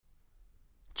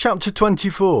Chapter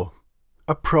 24.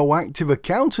 A proactive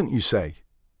accountant, you say?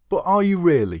 But are you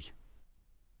really?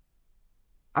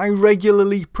 I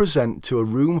regularly present to a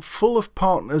room full of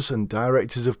partners and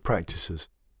directors of practices,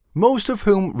 most of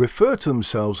whom refer to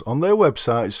themselves on their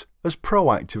websites as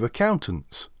proactive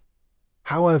accountants.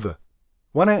 However,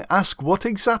 when I ask what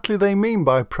exactly they mean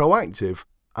by proactive,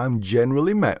 I'm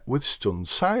generally met with stunned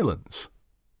silence.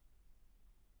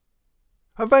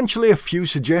 Eventually a few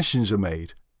suggestions are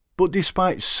made, but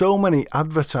despite so many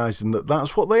advertising that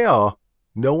that's what they are,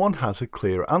 no one has a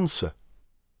clear answer.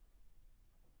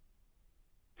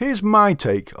 Here's my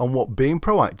take on what being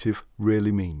proactive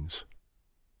really means.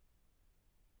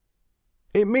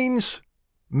 It means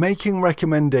making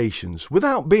recommendations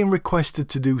without being requested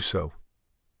to do so.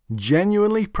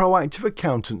 Genuinely proactive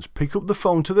accountants pick up the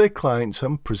phone to their clients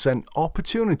and present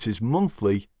opportunities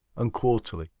monthly and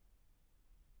quarterly.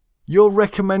 Your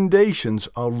recommendations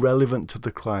are relevant to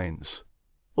the clients.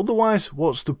 Otherwise,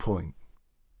 what's the point?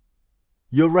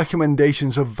 Your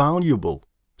recommendations are valuable,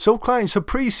 so clients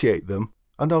appreciate them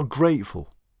and are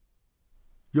grateful.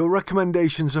 Your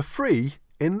recommendations are free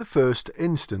in the first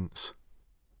instance.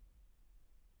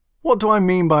 What do I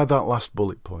mean by that last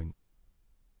bullet point?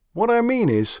 What I mean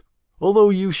is, although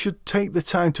you should take the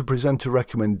time to present a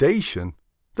recommendation,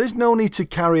 there's no need to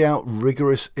carry out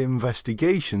rigorous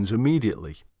investigations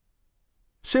immediately.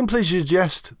 Simply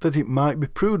suggest that it might be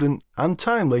prudent and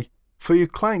timely for your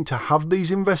client to have these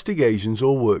investigations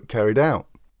or work carried out.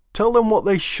 Tell them what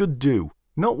they should do,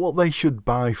 not what they should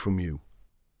buy from you.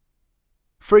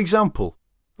 For example,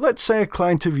 let's say a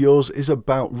client of yours is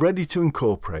about ready to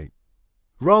incorporate.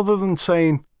 Rather than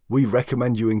saying, "We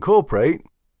recommend you incorporate,"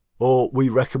 or "We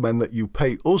recommend that you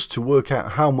pay us to work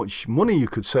out how much money you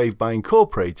could save by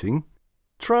incorporating,"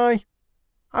 try,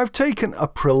 "I've taken a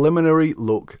preliminary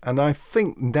look and I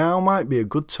think now might be a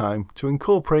good time to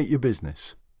incorporate your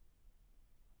business.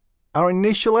 Our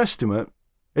initial estimate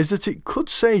is that it could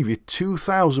save you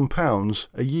 £2,000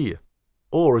 a year,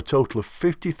 or a total of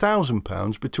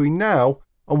 £50,000 between now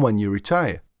and when you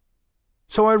retire.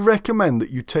 So I recommend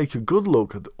that you take a good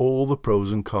look at all the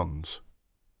pros and cons."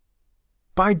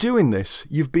 By doing this,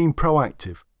 you've been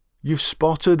proactive. You've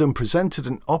spotted and presented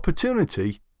an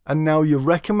opportunity, and now you're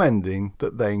recommending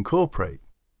that they incorporate.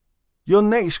 Your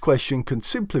next question can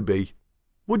simply be,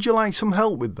 "Would you like some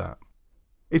help with that?"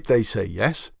 If they say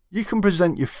yes, you can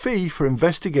present your fee for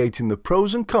investigating the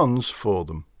pros and cons for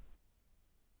them.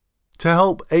 To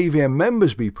help AVM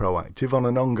members be proactive on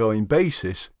an ongoing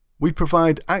basis, we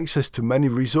provide access to many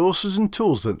resources and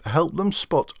tools that help them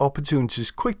spot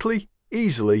opportunities quickly,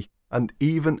 easily, and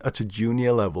even at a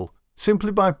junior level,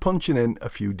 simply by punching in a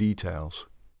few details.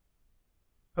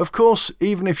 Of course,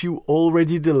 even if you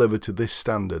already deliver to this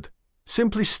standard,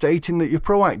 simply stating that you're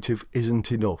proactive isn't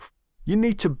enough. You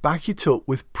need to back it up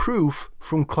with proof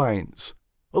from clients.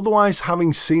 Otherwise,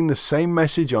 having seen the same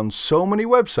message on so many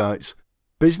websites,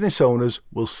 business owners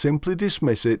will simply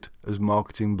dismiss it as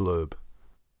marketing blurb.